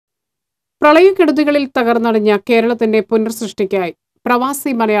പ്രളയക്കെടുതികളിൽ തകർന്നടിഞ്ഞ കേരളത്തിന്റെ പുനർസൃഷ്ടിക്കായി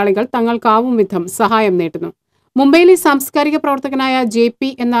പ്രവാസി മലയാളികൾ തങ്ങൾക്കാവും വിധം സഹായം നീട്ടുന്നു. മുംബൈയിലെ സാംസ്കാരിക പ്രവർത്തകനായ ജെ.പി.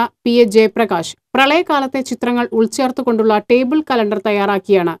 എന്ന എ ജയപ്രകാശ് പ്രളയകാലത്തെ ചിത്രങ്ങൾ ഉൾച്ചേർത്തുകൊണ്ടുള്ള ടേബിൾ കലണ്ടർ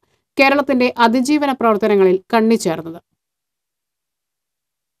തയ്യാറാക്കിയാണ് കേരളത്തിന്റെ അതിജീവന പ്രവർത്തനങ്ങളിൽ കണ്ണിച്ചേർന്നത്.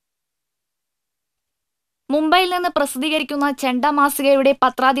 മുംബൈയിൽ നിന്ന് പ്രസിദ്ധീകരിക്കുന്ന ചെണ്ട മാസികയുടെ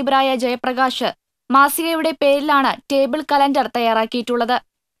പത്രാധിപരായ ജയപ്രകാശ് മാസികയുടെ പേരിലാണ് ടേബിൾ കലണ്ടർ തയ്യാറാക്കിയിട്ടുള്ളത്.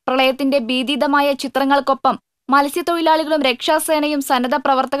 പ്രളയത്തിന്റെ ഭീതിതമായ ചിത്രങ്ങൾക്കൊപ്പം മത്സ്യത്തൊഴിലാളികളും രക്ഷാസേനയും സന്നദ്ധ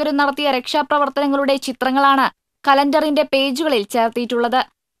പ്രവർത്തകരും നടത്തിയ രക്ഷാപ്രവർത്തനങ്ങളുടെ ചിത്രങ്ങളാണ് കലണ്ടറിന്റെ പേജുകളിൽ ചേർത്തിയിട്ടുള്ളത്.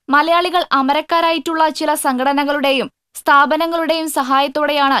 മലയാളികൾ അമരക്കാരായിട്ടുള്ള ചില സംഘടനകളുടെയും സ്ഥാപനങ്ങളുടെയും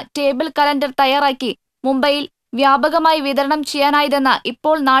സഹായത്തോടെയാണ് ടേബിൾ കലണ്ടർ തയ്യാറാക്കി മുംബൈയിൽ വ്യാപകമായി വിതരണം ചെയ്യാനായതെന്ന്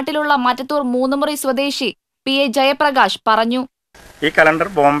ഇപ്പോൾ നാട്ടിലുള്ള മറ്റത്തൂർ മൂന്നുമുറി സ്വദേശി എ ജയപ്രകാശ് പറഞ്ഞു. ഈ കലണ്ടർ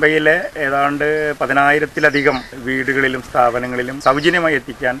ബോംബെയിലെ ഏതാണ്ട് 10,000-ലധികം വീടുകളിലും സ്ഥാപനങ്ങളിലും സൗജന്യമായി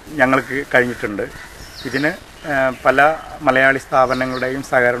എത്തിക്കാൻ ഞങ്ങൾക്ക് കഴിഞ്ഞിട്ടുണ്ട്. ഇതിന് പല മലയാളി സ്ഥാപനങ്ങളുടെയും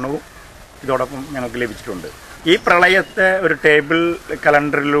സഹകരണവും ഇതോടൊപ്പം ഞങ്ങൾക്ക് ലഭിച്ചിട്ടുണ്ട്. ഈ പ്രളയത്തെ ഒരു ടേബിൾ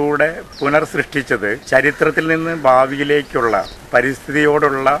കലണ്ടറിലൂടെ പുനർസൃഷ്ടിച്ചത് ചരിത്രത്തിൽ നിന്ന് ഭാവിയിലേക്കുള്ള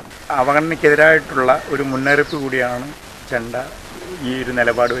പരിസ്ഥിതിയോടുള്ള അവഗണനയ്ക്കെതിരായിട്ടുള്ള ഒരു മുന്നറിയിപ്പ് കൂടിയാണ് ചെണ്ട ഈ ഒരു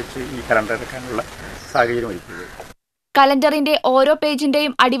നിലപാട് വെച്ച് ഈ കലണ്ടർ എടുക്കാനുള്ള സാഹചര്യം ഒരുക്കിയത്. കലണ്ടറിന്റെ ഓരോ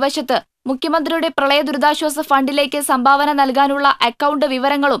പേജിന്റെയും അടിവശത്ത് മുഖ്യമന്ത്രിയുടെ പ്രളയ ദുരിതാശ്വാസ ഫണ്ടിലേക്ക് സംഭാവന നൽകാനുള്ള അക്കൗണ്ട്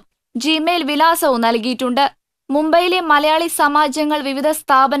വിവരങ്ങളും ജിമെയിൽ വിലാസവും നൽകിയിട്ടുണ്ട്. മുംബൈയിലെ മലയാളി സമാജങ്ങൾ, വിവിധ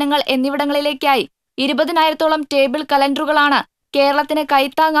സ്ഥാപനങ്ങൾ എന്നിവിടങ്ങളിലേക്കായി 20,000-ഓളം ടേബിൾ കലണ്ടറുകളാണ് കേരളത്തിന്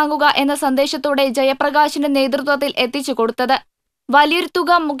കൈത്താങ്ങാകുക എന്ന സന്ദേശത്തോടെ ജയപ്രകാശിന്റെ നേതൃത്വത്തിൽ എത്തിച്ചു കൊടുത്തത്. വലിയൊരു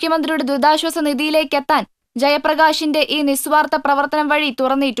തുക മുഖ്യമന്ത്രിയുടെ ദുരിതാശ്വാസ നിധിയിലേക്കെത്താൻ ജയപ്രകാശിന്റെ ഈ നിസ്വാർത്ഥ പ്രവർത്തനം വഴി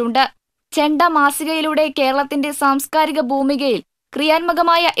തുറന്നിട്ടുണ്ട്. ചെണ്ട മാസികയിലൂടെ കേരളത്തിന്റെ സാംസ്കാരിക ഭൂമികയിൽ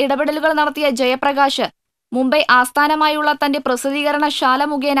ക്രിയാത്മകമായ ഇടപെടലുകൾ നടത്തിയ ജയപ്രകാശ് മുംബൈ ആസ്ഥാനമായുള്ള തന്റെ പ്രസിദ്ധീകരണശാല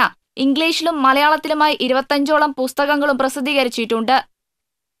മുഖേന ഇംഗ്ലീഷിലും മലയാളത്തിലുമായി 25ഓളം പുസ്തകങ്ങളും പ്രസിദ്ധീകരിച്ചിട്ടുണ്ട്.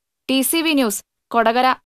 T.C.V news, Kodakara.